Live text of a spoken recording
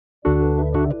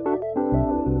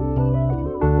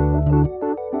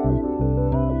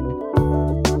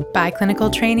By clinical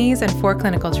trainees and for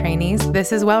clinical trainees,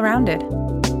 this is Well Rounded.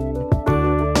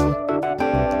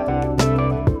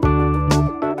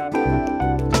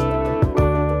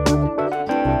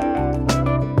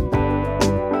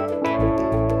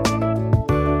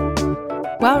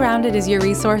 Well Rounded is your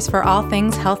resource for all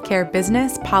things healthcare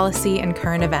business, policy, and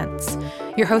current events.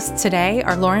 Your hosts today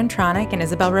are Lauren Tronick and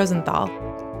Isabel Rosenthal.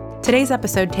 Today's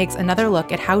episode takes another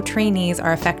look at how trainees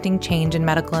are affecting change in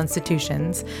medical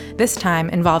institutions, this time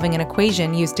involving an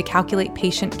equation used to calculate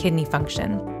patient kidney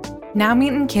function.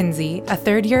 Naomi Kinsey, a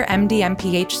third-year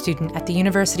MD-MPH student at the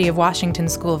University of Washington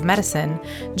School of Medicine,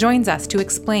 joins us to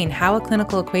explain how a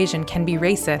clinical equation can be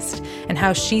racist and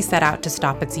how she set out to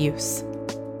stop its use.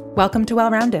 Welcome to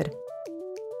Well Rounded.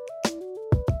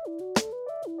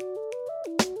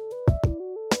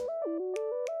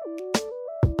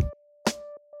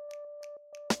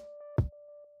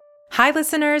 Hi,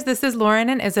 listeners. This is Lauren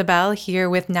and Isabel here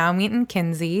with Naomi and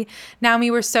Kinsey.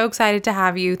 Naomi, we're so excited to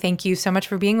have you. Thank you so much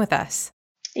for being with us.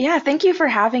 Yeah, thank you for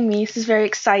having me. This is very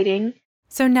exciting.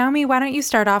 So, Naomi, why don't you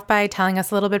start off by telling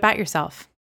us a little bit about yourself?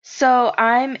 So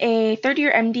I'm a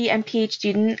third-year MD-MPH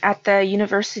student at the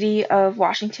University of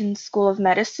Washington School of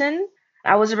Medicine.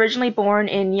 I was originally born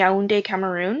in Yaoundé,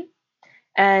 Cameroon,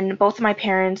 and both of my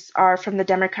parents are from the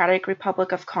Democratic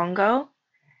Republic of Congo.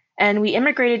 And we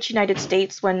immigrated to the United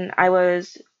States when I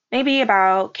was maybe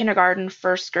about kindergarten,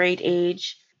 first grade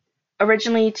age,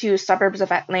 originally to suburbs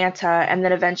of Atlanta and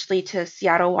then eventually to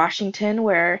Seattle, Washington,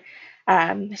 where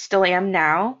I still am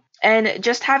now. And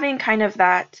just having kind of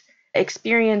that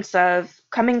experience of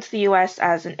coming to the US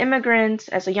as an immigrant,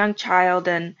 as a young child,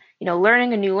 and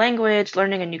learning a new language,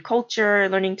 learning a new culture,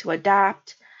 learning to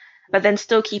adapt, but then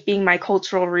still keeping my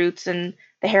cultural roots and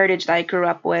the heritage that I grew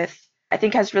up with, I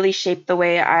think has really shaped the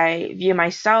way I view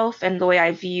myself and the way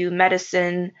I view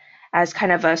medicine as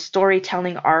kind of a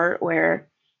storytelling art where,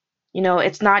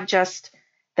 it's not just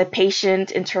the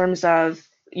patient in terms of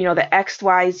the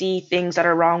XYZ things that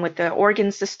are wrong with the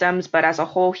organ systems, but as a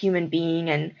whole human being,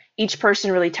 and each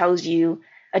person really tells you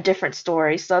a different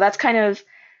story. So that's kind of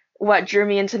what drew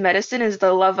me into medicine, is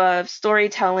the love of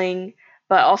storytelling,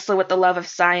 but also with the love of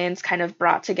science kind of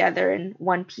brought together in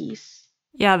one piece.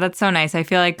 Yeah, that's so nice. I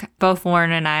feel like both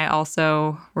Lauren and I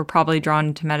also were probably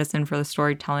drawn to medicine for the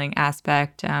storytelling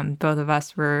aspect. Both of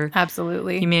us were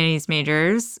absolutely humanities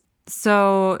majors.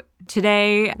 So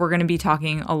today we're going to be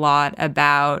talking a lot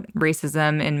about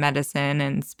racism in medicine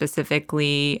and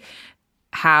specifically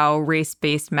how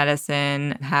race-based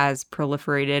medicine has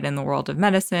proliferated in the world of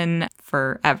medicine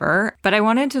forever. But I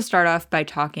wanted to start off by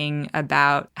talking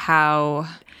about how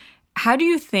do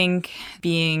you think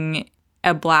being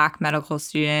a Black medical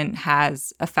student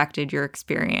has affected your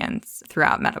experience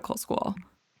throughout medical school?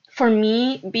 For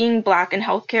me, being Black in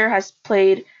healthcare has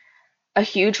played a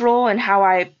huge role in how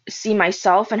I see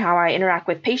myself and how I interact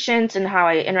with patients and how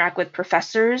I interact with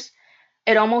professors.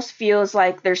 It almost feels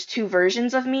like there's two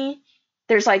versions of me.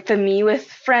 There's like the me with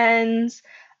friends,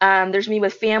 there's me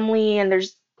with family, and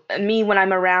there's me when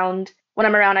I'm around,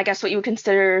 I guess what you would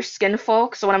consider skin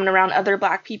folk. So when I'm around other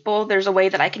Black people, there's a way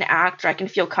that I can act or I can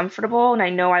feel comfortable and I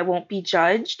know I won't be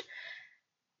judged.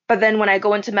 But then when I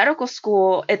go into medical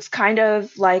school, it's kind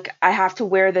of like I have to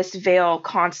wear this veil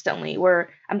constantly, where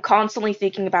I'm constantly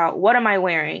thinking about, what am I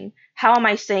wearing? How am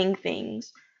I saying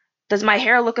things? Does my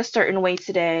hair look a certain way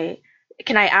today?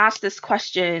 Can I ask this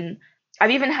question?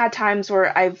 I've even had times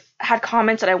where I've had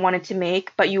comments that I wanted to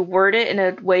make, but you word it in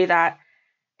a way that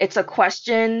it's a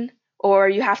question, or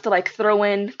you have to throw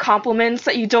in compliments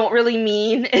that you don't really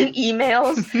mean in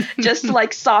emails just to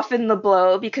soften the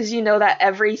blow, because you know that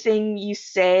everything you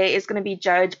say is going to be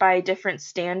judged by a different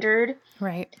standard.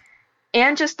 Right.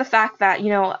 And just the fact that,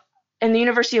 in the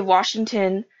University of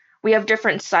Washington, we have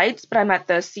different sites, but I'm at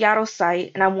the Seattle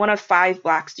site and I'm one of 5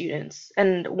 Black students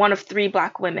and one of 3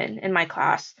 Black women in my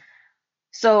class.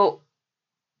 So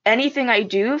anything I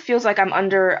do feels like I'm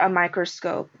under a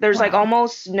microscope. There's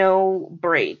almost no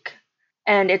break.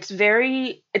 And it's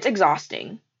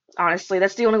exhausting, honestly.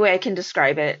 That's the only way I can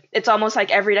describe it. It's almost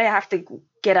like every day I have to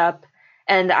get up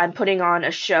and I'm putting on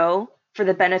a show for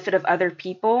the benefit of other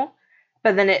people.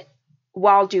 But then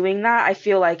while doing that, I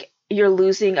feel like you're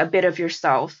losing a bit of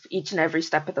yourself each and every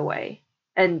step of the way.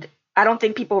 And I don't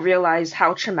think people realize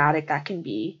how traumatic that can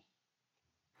be.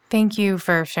 Thank you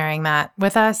for sharing that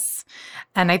with us.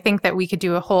 And I think that we could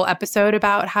do a whole episode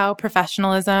about how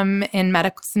professionalism in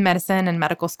medicine and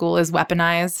medical school is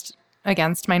weaponized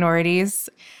against minorities.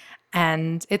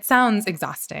 And it sounds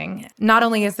exhausting. Not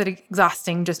only is it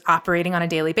exhausting just operating on a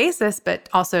daily basis, but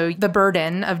also the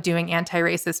burden of doing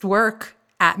anti-racist work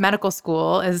at medical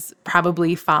school is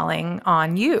probably falling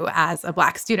on you as a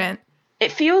Black student.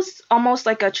 it feels almost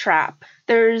like a trap.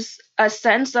 There's a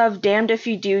sense of damned if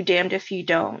you do, damned if you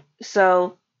don't.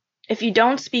 So if you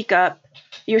don't speak up,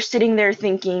 you're sitting there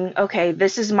thinking, okay,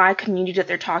 this is my community that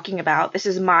they're talking about. This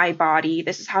is my body.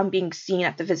 This is how I'm being seen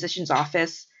at the physician's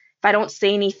office. If I don't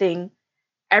say anything,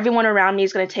 everyone around me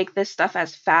is going to take this stuff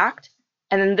as fact.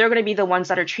 And then they're going to be the ones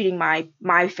that are treating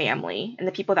my family and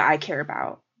the people that I care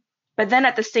about. But then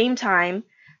at the same time,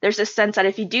 there's a sense that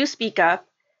if you do speak up,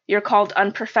 you're called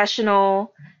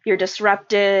unprofessional, you're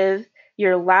disruptive,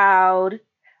 you're loud.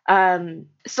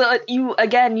 So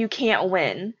you can't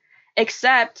win.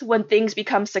 Except when things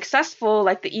become successful,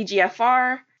 like the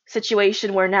EGFR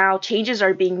situation where now changes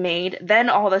are being made, then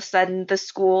all of a sudden the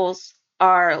schools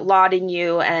are lauding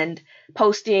you and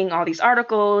posting all these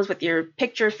articles with your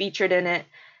picture featured in it,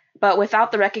 but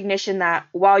without the recognition that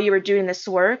while you were doing this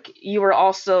work, you were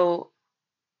also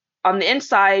on the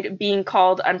inside being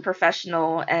called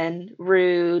unprofessional and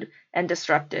rude and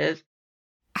disruptive.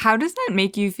 How does that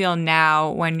make you feel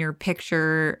now when your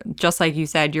picture, just like you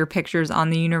said, your picture's on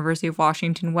the University of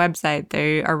Washington website,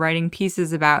 they are writing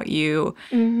pieces about you,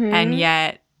 and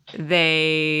yet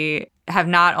they have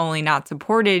not only not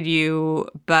supported you,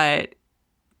 but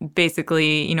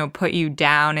basically, put you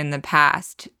down in the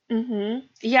past?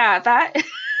 Yeah, that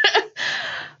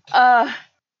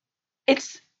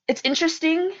it's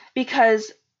interesting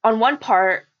because on one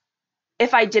part,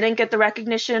 if I didn't get the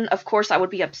recognition, of course I would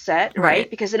be upset, right?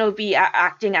 Because then it would be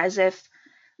acting as if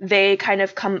they kind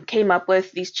of came up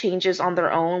with these changes on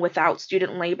their own without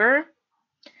student labor.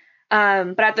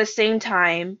 But at the same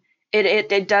time,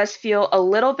 it does feel a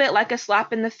little bit like a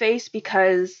slap in the face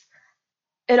because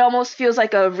it almost feels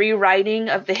like a rewriting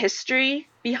of the history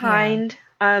behind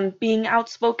being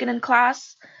outspoken in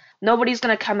class. Nobody's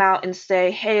going to come out and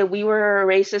say, hey, we were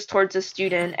racist towards a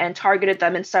student and targeted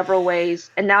them in several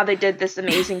ways, and now they did this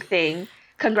amazing thing.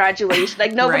 Congratulations.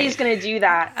 Like, nobody's going to do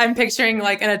that. I'm picturing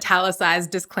like an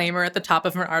italicized disclaimer at the top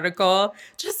of an article.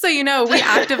 Just so you know, we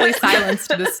actively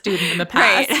silenced this student in the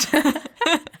past.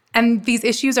 And these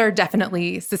issues are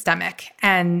definitely systemic,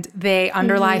 and they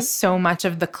underlie so much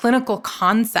of the clinical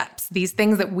concepts, these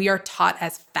things that we are taught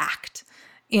as fact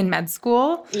in med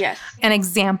school. Yes. An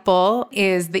example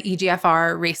is the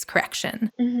EGFR race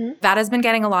correction. That has been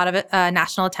getting a lot of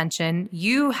national attention.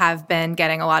 You have been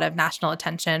getting a lot of national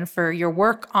attention for your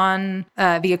work on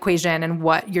the equation and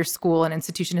what your school and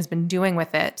institution has been doing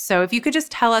with it. So if you could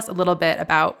just tell us a little bit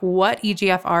about what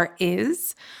EGFR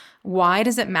is, why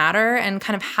does it matter, and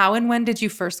kind of how and when did you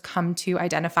first come to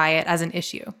identify it as an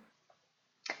issue?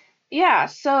 Yeah,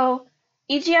 so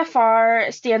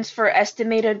EGFR stands for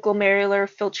Estimated Glomerular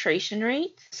Filtration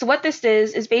Rate. So what this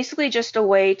is basically just a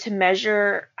way to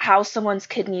measure how someone's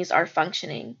kidneys are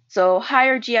functioning. So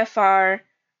higher GFR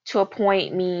to a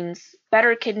point means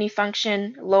better kidney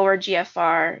function, lower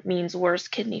GFR means worse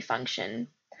kidney function.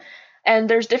 And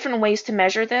there's different ways to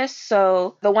measure this.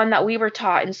 So the one that we were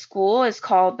taught in school is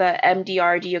called the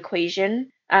MDRD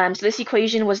equation. So this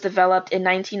equation was developed in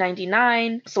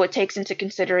 1999. So it takes into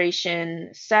consideration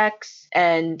sex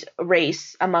and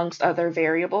race amongst other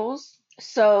variables.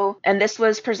 So, and this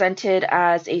was presented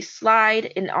as a slide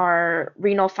in our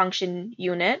renal function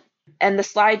unit. And the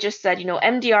slide just said,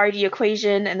 MDRD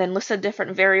equation, and then listed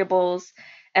different variables.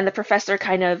 And the professor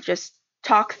kind of just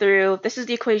talk through, this is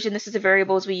the equation, this is the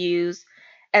variables we use,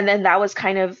 and then that was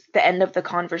kind of the end of the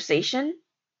conversation.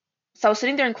 So I was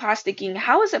sitting there in class thinking,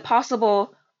 how is it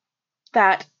possible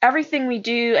that everything we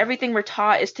do, everything we're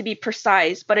taught is to be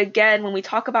precise, but again, when we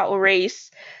talk about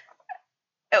race,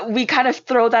 we kind of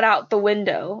throw that out the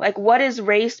window. Like, what is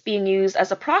race being used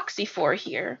as a proxy for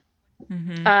here?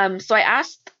 So I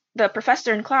asked the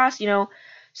professor in class,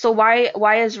 so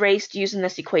why is race used in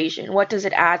this equation? What does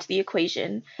it add to the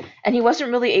equation? And he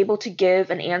wasn't really able to give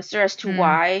an answer as to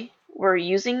why we're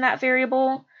using that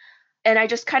variable. And I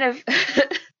just kind of,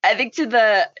 I think to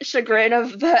the chagrin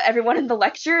of everyone in the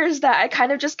lecture, is that I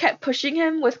kind of just kept pushing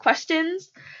him with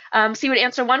questions. So he would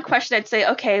answer one question. I'd say,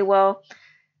 okay, well,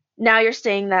 now you're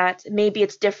saying that maybe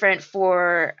it's different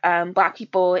for Black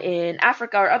people in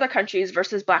Africa or other countries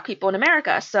versus Black people in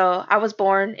America. So I was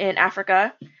born in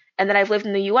Africa, and then I've lived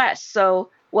in the US.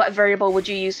 So what variable would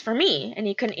you use for me? And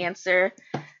he couldn't answer.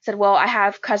 Said, well, I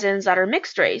have cousins that are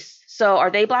mixed race. So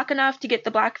are they Black enough to get the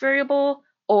Black variable,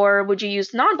 or would you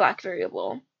use non-Black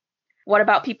variable? What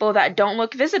about people that don't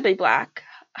look visibly Black?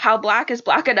 How Black is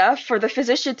Black enough for the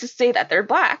physician to say that they're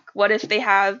Black? What if they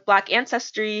have Black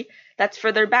ancestry that's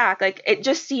further back? Like, it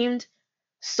just seemed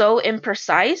so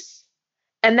imprecise.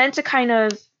 And then to kind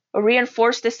of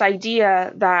reinforce this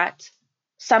idea that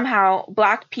somehow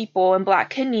Black people and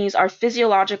Black kidneys are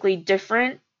physiologically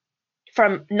different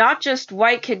from not just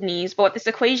white kidneys, but this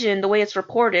equation, the way it's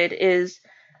reported, is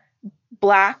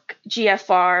black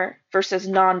GFR versus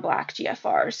non-black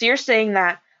GFR. So you're saying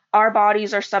that our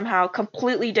bodies are somehow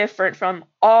completely different from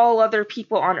all other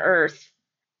people on Earth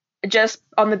just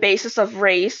on the basis of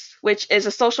race, which is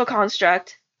a social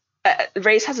construct.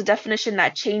 Race has a definition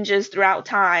that changes throughout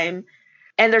time.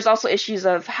 And there's also issues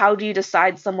of how do you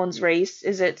decide someone's race?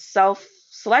 Is it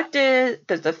self-selected?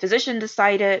 Does the physician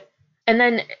decide it? And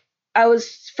then I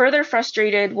was further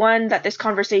frustrated, one, that this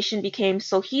conversation became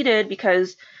so heated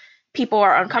because people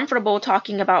are uncomfortable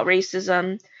talking about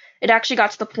racism. It actually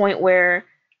got to the point where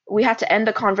we had to end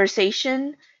the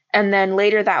conversation and then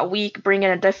later that week bring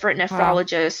in a different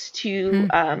nephrologist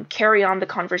to carry on the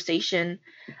conversation.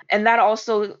 And that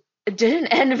also didn't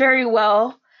end very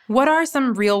well. What are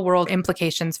some real-world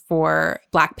implications for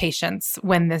Black patients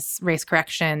when this race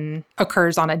correction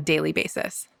occurs on a daily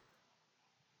basis?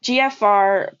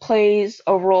 GFR plays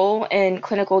a role in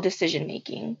clinical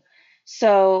decision-making.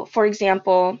 So, for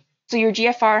example, your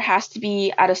GFR has to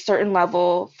be at a certain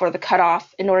level for the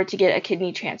cutoff in order to get a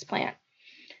kidney transplant.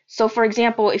 So, for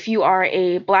example, if you are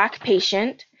a Black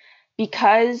patient,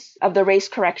 because of the race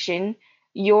correction,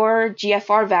 your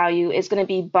GFR value is going to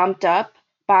be bumped up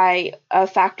by a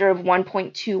factor of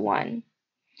 1.21.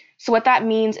 So what that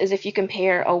means is if you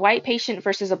compare a white patient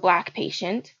versus a Black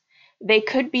patient, they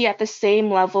could be at the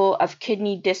same level of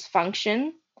kidney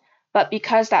dysfunction, but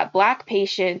because that Black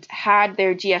patient had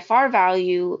their GFR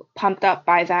value pumped up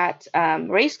by that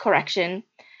race correction,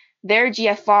 their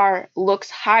GFR looks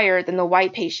higher than the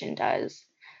white patient does.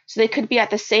 So they could be at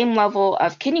the same level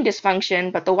of kidney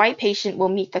dysfunction, but the white patient will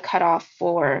meet the cutoff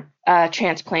for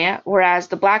transplant, whereas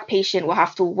the Black patient will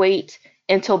have to wait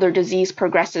until their disease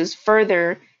progresses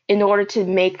further in order to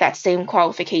make that same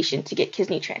qualification to get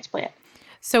kidney transplant.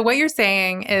 So what you're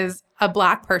saying is a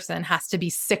Black person has to be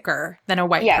sicker than a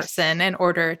white person in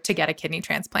order to get a kidney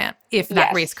transplant if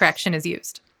that race correction is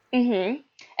used. Mm-hmm.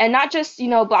 And not just,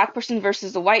 Black person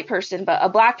versus a white person, but a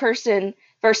Black person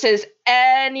versus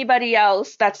anybody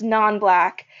else that's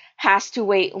non-Black has to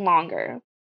wait longer.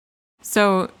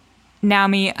 So,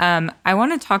 Naomi, I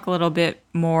want to talk a little bit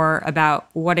more about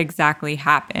what exactly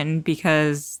happened,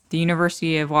 because the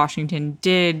University of Washington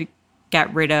did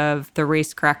get rid of the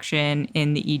race correction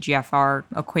in the eGFR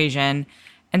equation.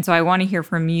 And so I want to hear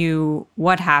from you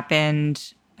what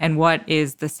happened and what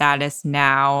is the status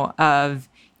now of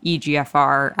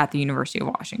eGFR at the University of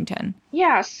Washington.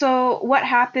 Yeah, so what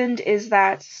happened is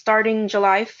that starting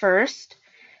July 1st,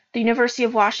 the University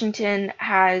of Washington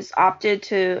has opted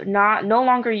to no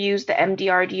longer use the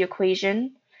MDRD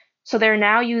equation. So they're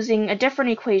now using a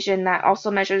different equation that also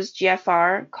measures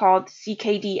GFR called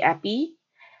CKD-EPI,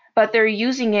 but they're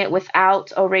using it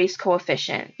without a race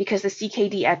coefficient because the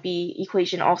CKD-EPI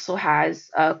equation also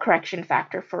has a correction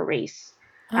factor for race.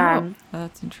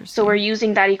 That's interesting. So we're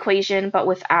using that equation, but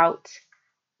without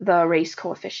the race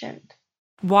coefficient.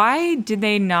 Why did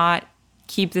they not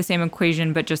keep the same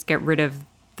equation, but just get rid of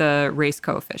the race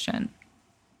coefficient?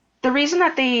 The reason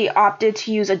that they opted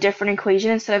to use a different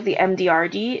equation instead of the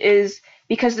MDRD is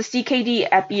because the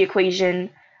CKD-EPI equation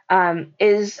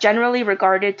is generally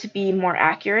regarded to be more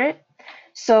accurate.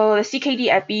 So the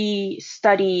CKD-EPI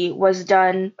study was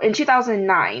done in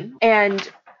 2009,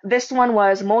 and this one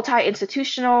was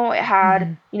multi-institutional. It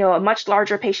had, a much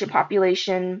larger patient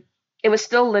population. It was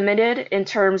still limited in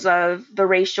terms of the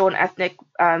racial and ethnic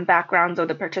backgrounds of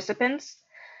the participants.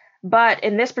 But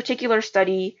in this particular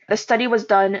study, the study was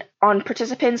done on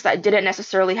participants that didn't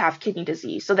necessarily have kidney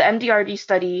disease. So the MDRD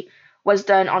study was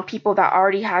done on people that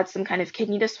already had some kind of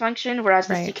kidney dysfunction, whereas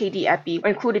the CKD-EPI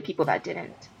included people that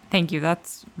didn't. Thank you.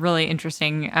 That's really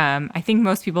interesting. I think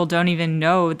most people don't even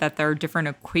know that there are different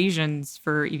equations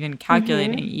for even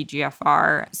calculating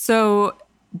eGFR. So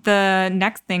the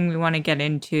next thing we want to get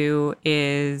into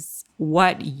is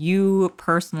what you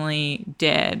personally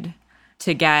did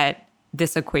to get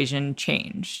this equation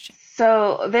changed.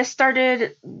 So this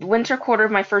started winter quarter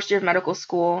of my first year of medical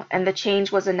school, and the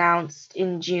change was announced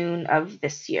in June of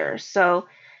this year. So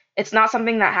it's not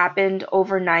something that happened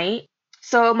overnight.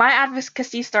 So my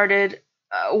advocacy started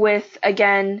with,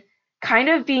 again, kind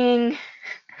of being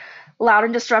loud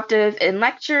and disruptive in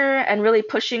lecture and really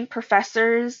pushing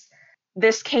professors.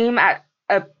 This came at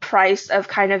a price of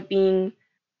kind of being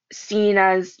seen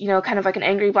as, kind of like an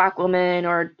angry Black woman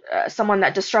or someone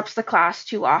that disrupts the class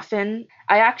too often.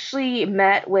 I actually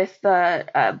met with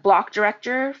the block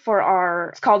director for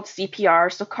it's called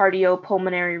CPR, so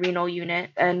cardiopulmonary renal unit,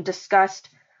 and discussed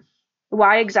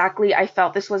why exactly I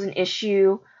felt this was an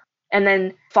issue, and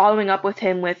then following up with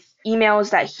him with emails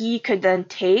that he could then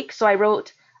take. So I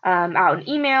wrote out an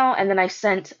email, and then I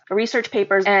sent research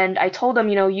papers, and I told them,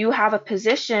 you have a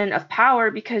position of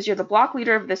power because you're the block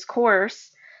leader of this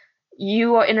course.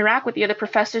 You interact with the other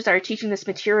professors that are teaching this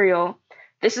material.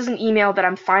 This is an email that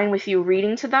I'm fine with you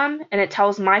reading to them, and it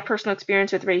tells my personal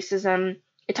experience with racism.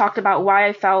 It talked about why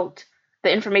I felt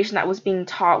the information that was being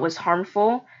taught was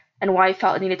harmful and why I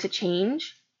felt it needed to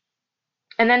change.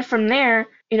 And then from there,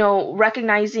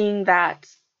 recognizing that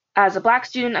as a Black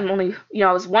student, I'm only,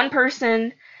 I was one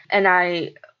person, and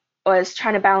I was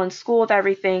trying to balance school with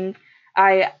everything.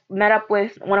 I met up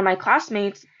with one of my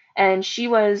classmates, and she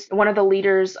was one of the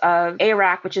leaders of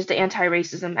ARAC, which is the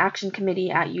Anti-Racism Action Committee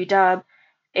at UW.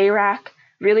 ARAC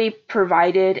really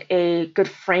provided a good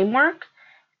framework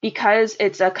because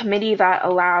it's a committee that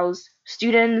allows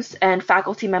students and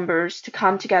faculty members to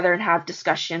come together and have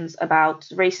discussions about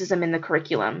racism in the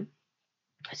curriculum.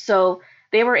 So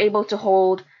they were able to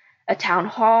hold a town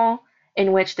hall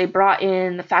in which they brought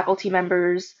in the faculty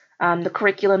members, the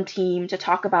curriculum team, to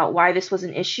talk about why this was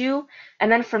an issue.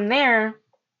 And then from there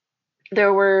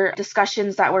were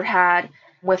discussions that were had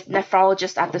with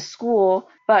nephrologists at the school,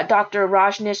 but Dr.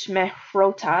 Rajneesh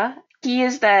Mehrotra, he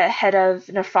is the head of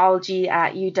nephrology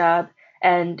at UW,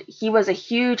 and he was a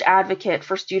huge advocate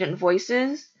for student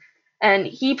voices, and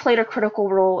he played a critical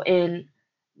role in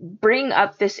bringing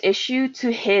up this issue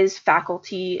to his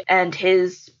faculty and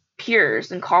his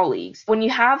peers and colleagues. When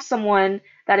you have someone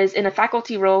that is in a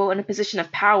faculty role, in a position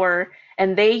of power,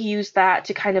 and they use that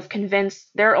to kind of convince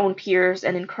their own peers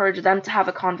and encourage them to have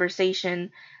a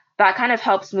conversation, that kind of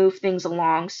helps move things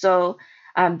along. So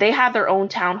they had their own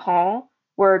town hall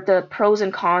where the pros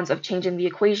and cons of changing the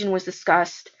equation was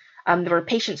discussed. There were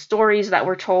patient stories that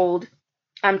were told.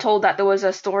 I'm told that there was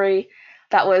a story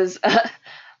that was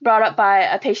brought up by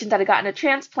a patient that had gotten a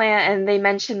transplant, and they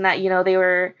mentioned that, they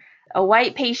were a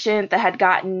white patient that had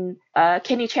gotten a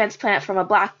kidney transplant from a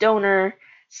Black donor.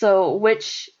 So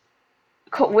which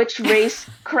race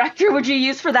corrector would you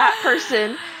use for that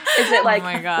person? Is it like,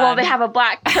 well, they have a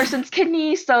Black person's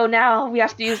kidney, so now we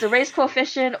have to use the race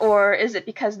coefficient, or is it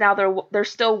because now they're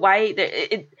still white?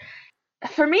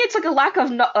 For me, it's like a lack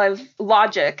of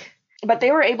logic. But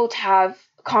they were able to have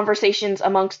conversations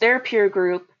amongst their peer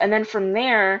group, and then from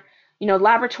there,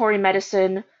 laboratory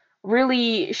medicine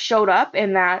really showed up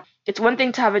in that it's one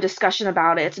thing to have a discussion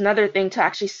about it. It's another thing to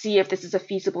actually see if this is a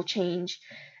feasible change.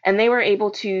 And they were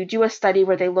able to do a study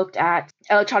where they looked at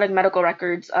electronic medical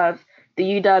records of the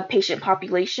UW patient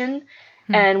population,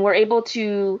 and were able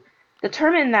to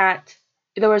determine that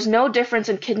there was no difference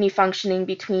in kidney functioning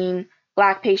between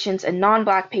Black patients and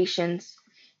non-Black patients,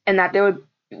 and that they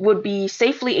would be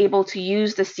safely able to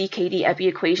use the CKD-EPI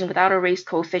equation without a race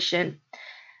coefficient.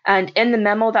 And in the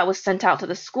memo that was sent out to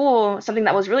the school, something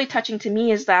that was really touching to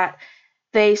me is that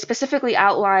they specifically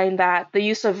outlined that the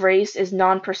use of race is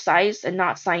non-precise and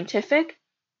not scientific.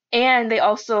 And they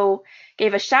also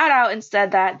gave a shout out and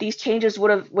said that these changes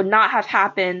would not have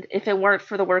happened if it weren't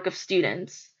for the work of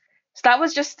students. So that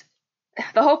was just,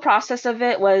 the whole process of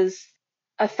it was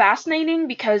fascinating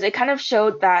because it kind of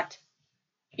showed that,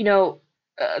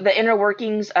 the inner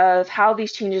workings of how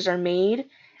these changes are made.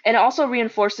 And it also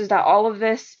reinforces that all of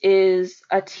this is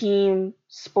a team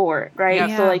sport, right?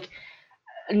 Yeah. So like,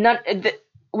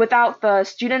 without the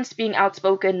students being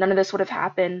outspoken, none of this would have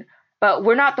happened. But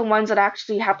we're not the ones that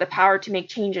actually have the power to make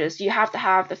changes. You have to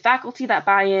have the faculty that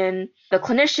buy in, the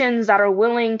clinicians that are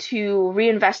willing to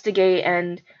reinvestigate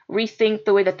and rethink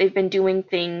the way that they've been doing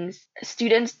things.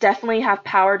 Students definitely have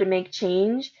power to make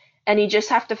change, and you just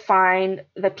have to find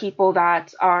the people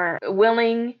that are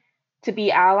willing to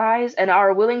be allies, and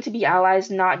are willing to be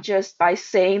allies not just by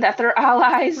saying that they're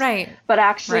allies, Right. but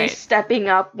actually stepping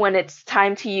up when it's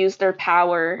time to use their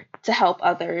power to help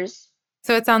others.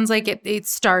 So it sounds like it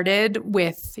started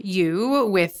with you,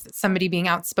 with somebody being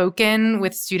outspoken,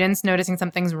 with students noticing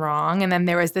something's wrong. And then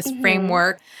there was this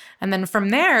framework. And then from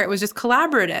there, it was just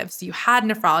collaborative. So you had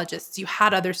nephrologists, you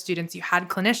had other students, you had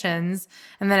clinicians.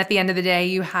 And then at the end of the day,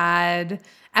 you had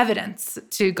evidence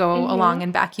to go along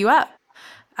and back you up.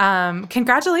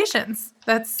 Congratulations.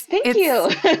 Thank you.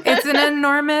 It's an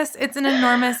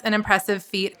enormous and impressive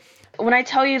feat. When I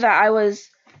tell you that I was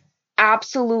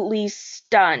absolutely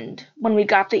stunned when we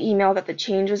got the email that the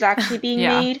change was actually being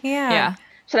made. Yeah.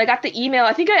 So I got the email.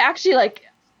 I think I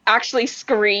actually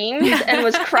screamed and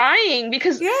was crying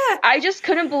because I just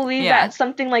couldn't believe that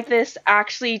something like this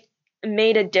actually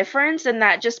made a difference, and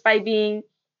that just by being,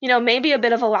 maybe a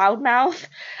bit of a loudmouth,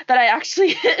 that I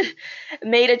actually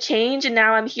made a change. And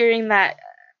now I'm hearing that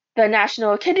the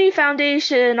National Kidney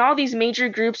Foundation, all these major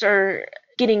groups are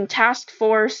getting task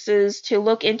forces to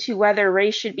look into whether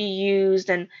race should be used,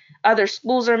 and other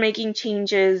schools are making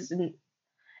changes. And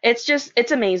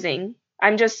It's amazing.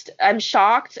 I'm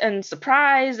shocked and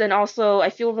surprised, and also I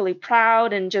feel really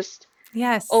proud and just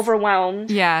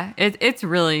overwhelmed. Yeah, it's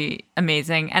really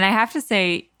amazing. And I have to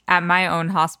say, at my own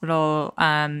hospital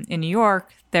in New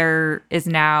York, there is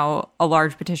now a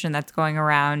large petition that's going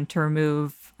around to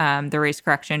remove the race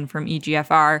correction from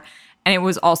EGFR. And it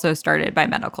was also started by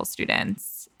medical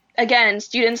students. Again,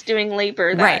 students doing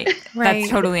labor. Right. That's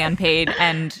totally unpaid.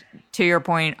 And to your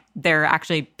point, they're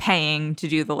actually paying to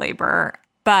do the labor.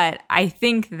 But I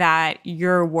think that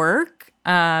your work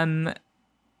and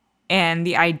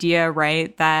the idea,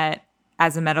 right, that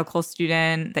as a medical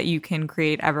student that you can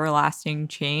create everlasting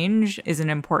change is an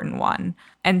important one.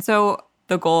 And so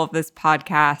the goal of this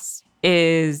podcast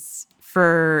is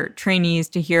for trainees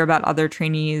to hear about other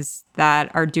trainees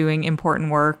that are doing important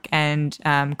work and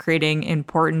creating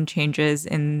important changes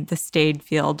in the staid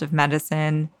field of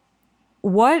medicine.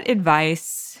 What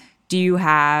advice do you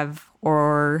have,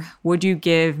 or would you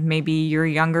give maybe your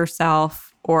younger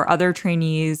self or other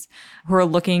trainees who are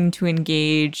looking to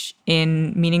engage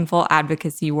in meaningful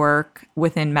advocacy work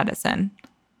within medicine?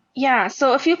 Yeah,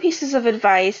 so a few pieces of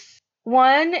advice.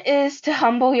 One is to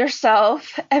humble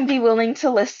yourself and be willing to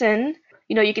listen.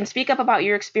 You can speak up about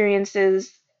your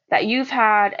experiences that you've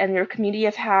had and your community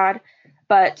have had,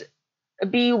 but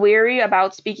be wary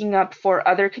about speaking up for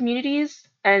other communities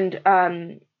and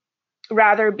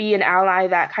rather be an ally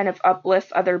that kind of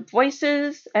uplifts other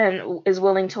voices and is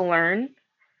willing to learn.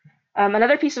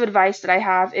 Another piece of advice that I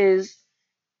have is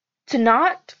to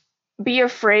not be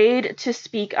afraid to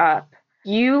speak up.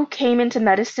 You came into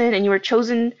medicine and you were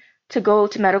chosen to go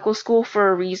to medical school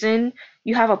for a reason.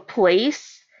 You have a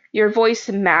place. Your voice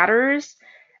matters.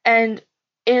 And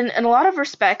in a lot of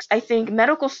respects, I think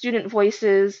medical student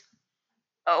voices,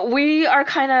 we are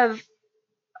kind of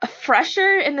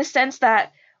fresher in the sense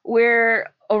that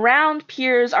we're around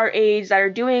peers our age that are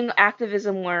doing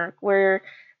activism work. We're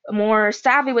more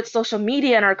savvy with social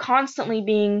media and are constantly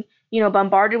being,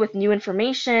 bombarded with new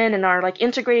information and are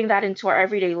integrating that into our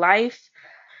everyday life.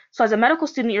 So as a medical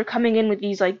student, you're coming in with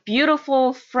these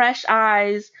beautiful, fresh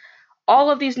eyes, all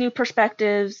of these new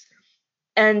perspectives.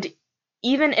 And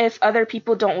even if other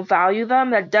people don't value them,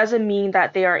 that doesn't mean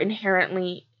that they are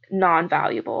inherently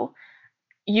non-valuable.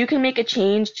 You can make a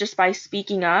change just by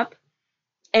speaking up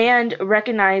and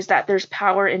recognize that there's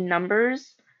power in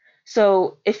numbers.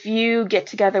 So if you get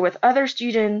together with other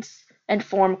students and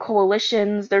form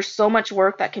coalitions, there's so much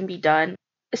work that can be done.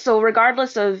 So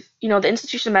regardless of, the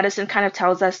institution of medicine kind of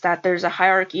tells us that there's a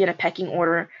hierarchy and a pecking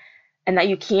order and that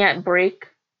you can't break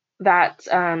that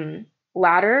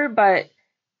ladder, but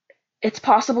it's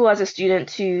possible as a student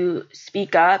to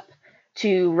speak up,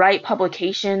 to write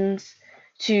publications,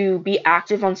 to be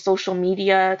active on social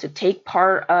media, to take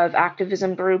part of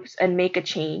activism groups and make a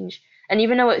change. And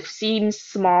even though it seems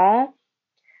small,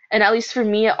 and at least for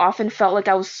me, it often felt like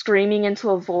I was screaming into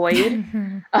a void.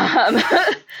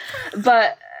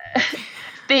 But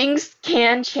things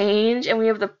can change, and we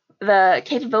have the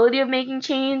capability of making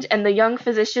change. And the young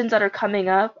physicians that are coming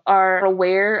up are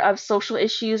aware of social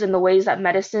issues and the ways that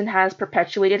medicine has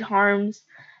perpetuated harms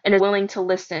and is willing to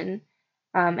listen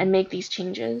and make these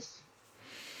changes.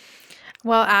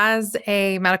 Well, as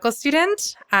a medical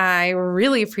student, I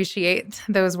really appreciate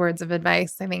those words of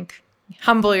advice. I think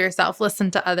humble yourself,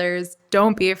 listen to others,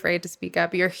 don't be afraid to speak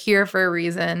up. You're here for a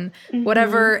reason. Mm-hmm.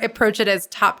 Whatever approach it is,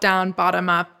 top down, bottom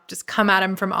up, just come at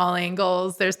them from all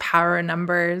angles. There's power in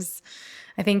numbers.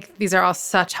 I think these are all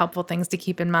such helpful things to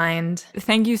keep in mind.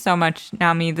 Thank you so much,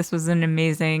 Naomi. This was an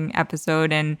amazing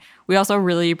episode. And we also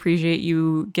really appreciate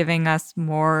you giving us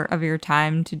more of your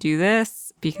time to do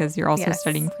this because you're also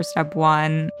studying for Step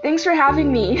 1. Thanks for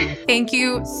having me. Thank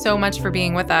you so much for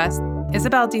being with us.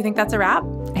 Isabel, do you think that's a wrap?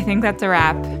 I think that's a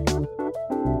wrap.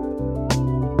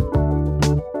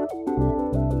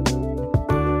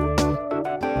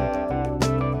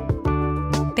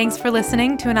 Thanks for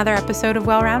listening to another episode of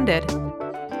Well-Rounded.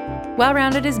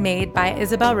 Well-Rounded is made by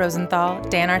Isabel Rosenthal,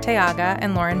 Dan Arteaga,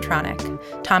 and Lauren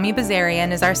Tronick. Tommy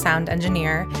Bazarian is our sound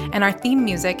engineer, and our theme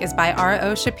music is by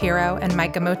R.O. Shapiro and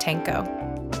Micah Motenko.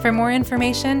 For more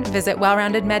information, visit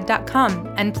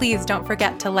wellroundedmed.com, and please don't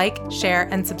forget to like, share,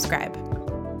 and subscribe.